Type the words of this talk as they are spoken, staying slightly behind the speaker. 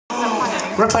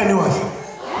We're gonna play a new one. I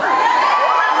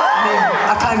mean,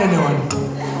 a kinda new one.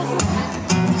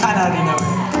 Kinda already know it.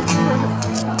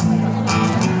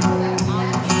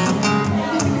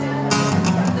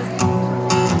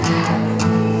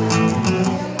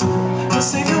 I'm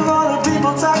sick of all the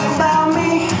people talking about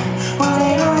me when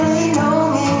they don't really know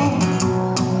me.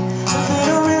 But they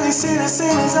don't really see the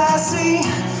same as I see.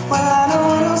 Well, I know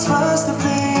what I'm supposed to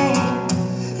be.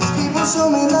 These people show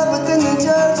me love, but then they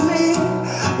judge me.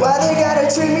 Why they gotta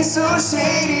treat me so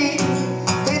shady?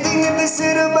 They think that they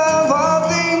sit above all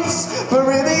things, but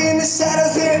really in the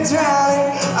shadows they're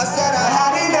drowning. I said I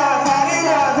had enough,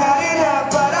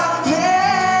 but I'll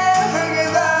never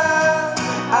give up.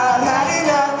 I've had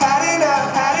enough,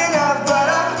 but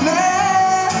I'll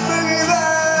never give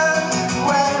up.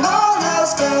 When all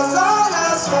else fails, love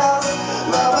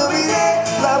will be there,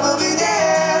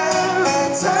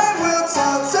 and time will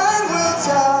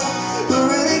tell, who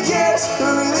really cares,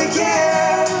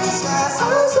 That's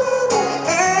all's well that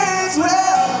ends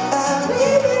well, and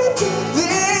we've been through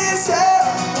this hell.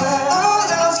 When all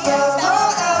else fails,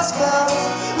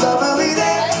 love will be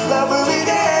there, yeah.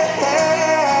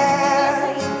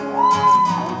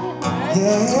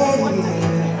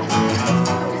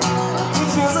 It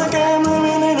feels like I'm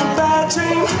living in a bad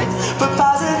dream, but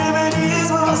positivity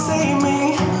is what will save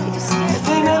me.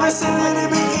 They never said that it'd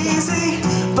be easy,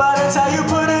 but until you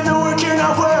put in the work, you're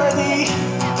not worthy.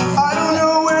 I don't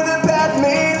know where the path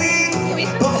may lead,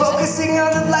 but focusing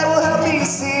on the light will help me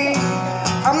see.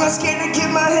 I'm not scared to get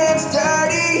my hands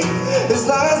dirty, as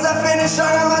long as I finish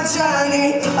on my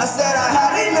journey. I said I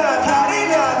had enough,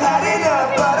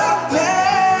 but I'll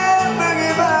never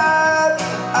give up.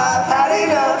 I've had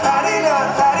enough,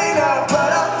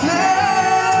 but I'll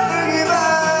never give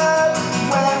up.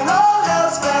 When all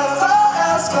else fails,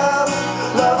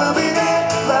 love will be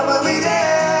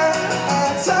there,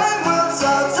 and time will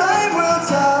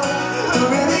tell, who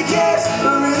really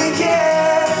cares,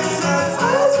 That's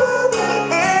all's well that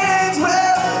ends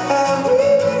well, and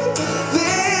we've been through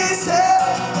this hell.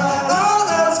 When all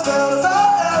else fails,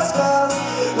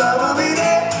 love will be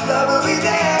there, yeah. Love will be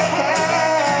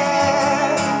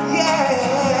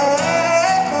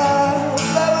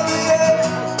there,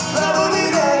 love will be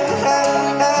there,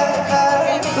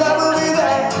 love will be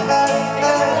there,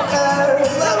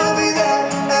 love will be there,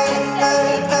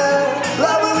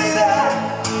 love will be there,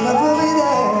 love will be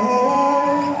there.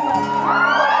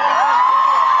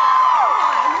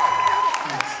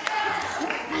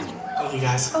 Thank you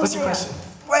guys. What's your question?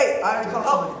 Wait, I already called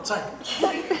somebody.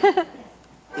 Sorry.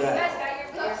 Yeah.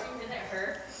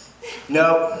 No.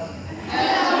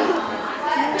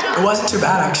 It wasn't too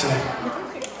bad, actually.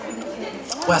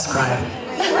 Wes cried.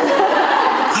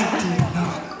 I didn't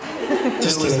know.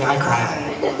 Just kidding, I cried.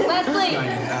 Leslie! No, I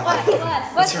didn't. I lied again.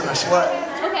 What's your question? What?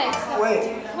 Okay. Wait.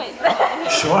 Wait.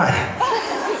 Sure.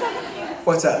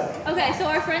 What's up? Okay, so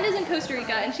our friend is in Costa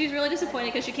Rica and she's really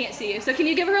disappointed because she can't see you. So can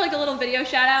you give her like a little video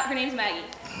shout out? Her name's Maggie.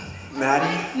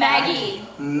 Maddie?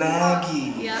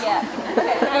 Maggie. Yeah.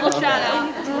 Okay, a little shout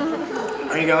out.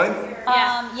 Are you going?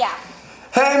 Yeah.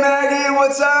 Hey Maggie,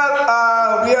 what's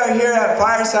up? We are here at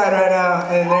Fireside right now,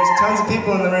 and there's tons of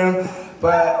people in the room,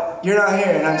 but you're not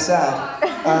here, and I'm sad.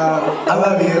 I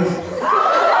love you.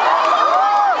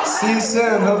 See you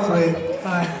soon, hopefully.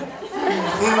 Bye.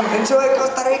 Enjoy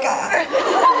Costa Rica.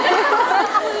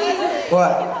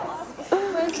 What?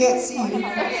 Can't see you.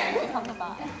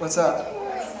 What's up?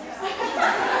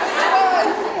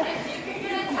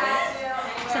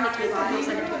 Send it to me.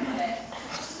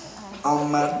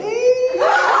 On my knees.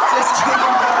 Just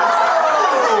kidding,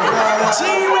 guys.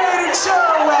 G-rated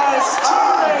show, Wes.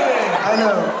 G-rated. I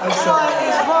know. I'm sorry. What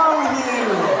is wrong with you?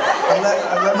 I let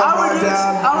my guard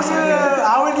down.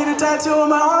 I would get a tattoo on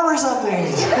my arm or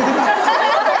something.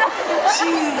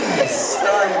 Jeez.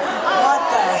 Sorry. What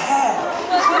the heck?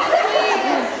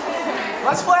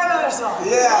 Let's play another song.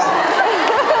 Yeah.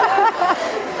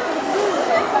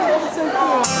 That's so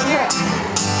cool. Yeah.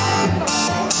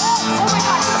 Oh my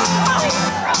God.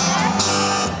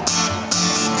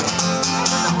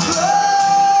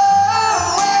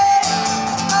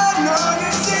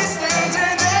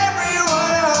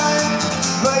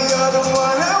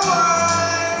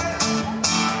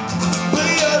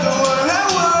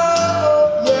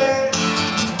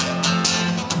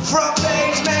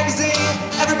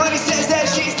 Everybody says that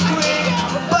she's the queen,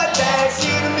 but that's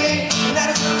you to me, and that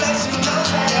is to let you know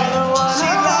that she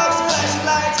likes flashing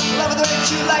lights, love the way that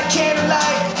you like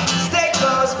candlelight. Stay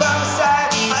close by my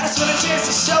side, I just want a chance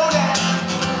to show that.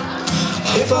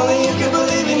 If only you could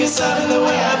believe in yourself in the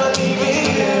way I believe in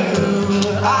you,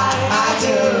 I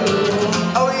do.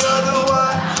 Oh, you're the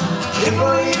one. If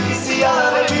only you could see all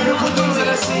of the beautiful things that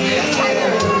I see in you.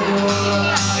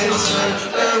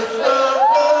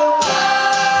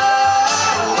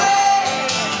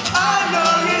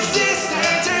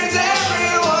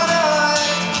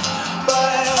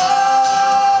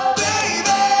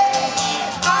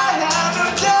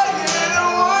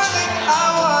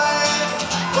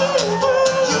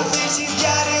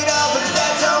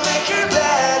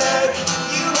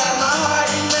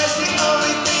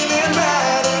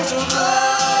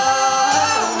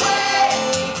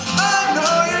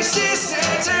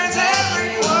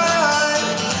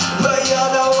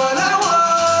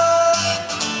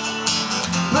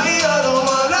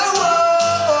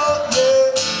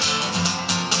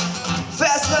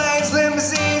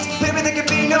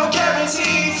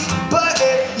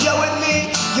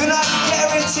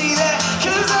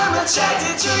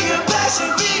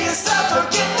 passion. Be yourself,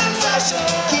 forget the fashion.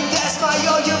 Keep that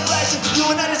smile, you're flashing. You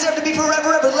and I deserve to be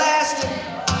forever, everlasting.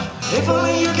 If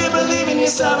only you could believe in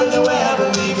yourself in the way I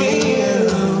believe in you.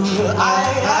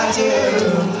 I do.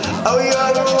 Oh,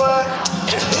 you're the one.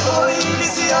 If only you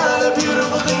could see all of the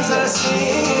beautiful things that I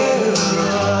see in you.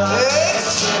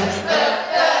 It's true.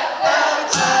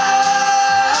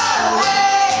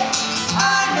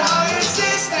 I know your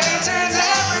sister turns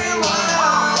everyone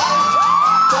on.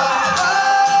 But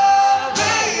oh,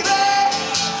 baby,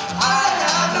 I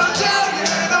have no doubt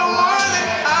you're the one that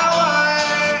I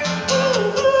want.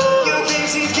 You think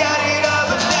she's got it all,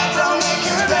 but that don't make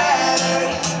her better.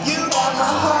 You got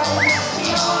my heart, and that's the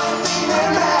only thing that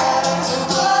matters.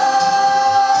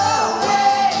 Oh,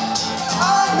 hey,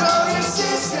 I know your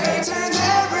sister turns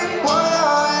everyone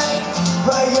on,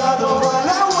 but you're the one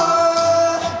I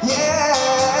want,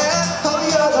 yeah. Oh,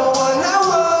 you're the one I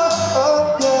want,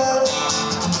 oh, yeah.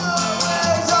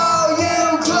 Chloe's all you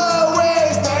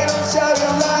Chloe's, they don't show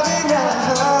you love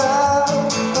enough.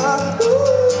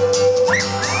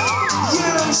 You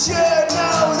should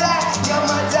know that you're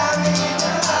my diamond in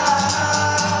the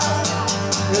rough.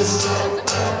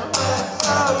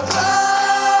 Oh,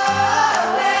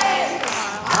 Chloe,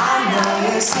 I know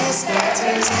your sister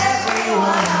turns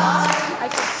everyone on.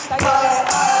 But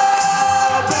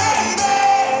oh, baby,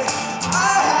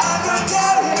 I have no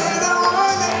doubt you're the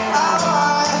one that I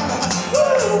want.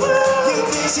 You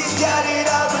think she's got it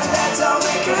all, but that don't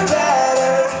make her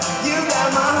better. You got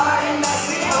my heart, and that's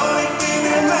the only thing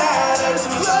that matters.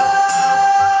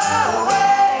 Chloe,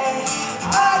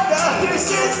 I know your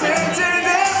sister turns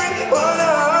everyone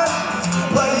on,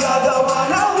 but you're the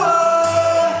one I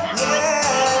want,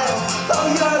 yeah. Oh,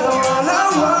 you're the one I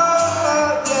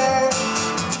want, yeah.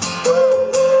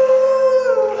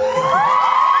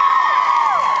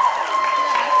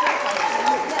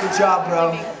 Good job, bro.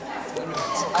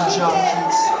 Good job,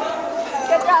 kids.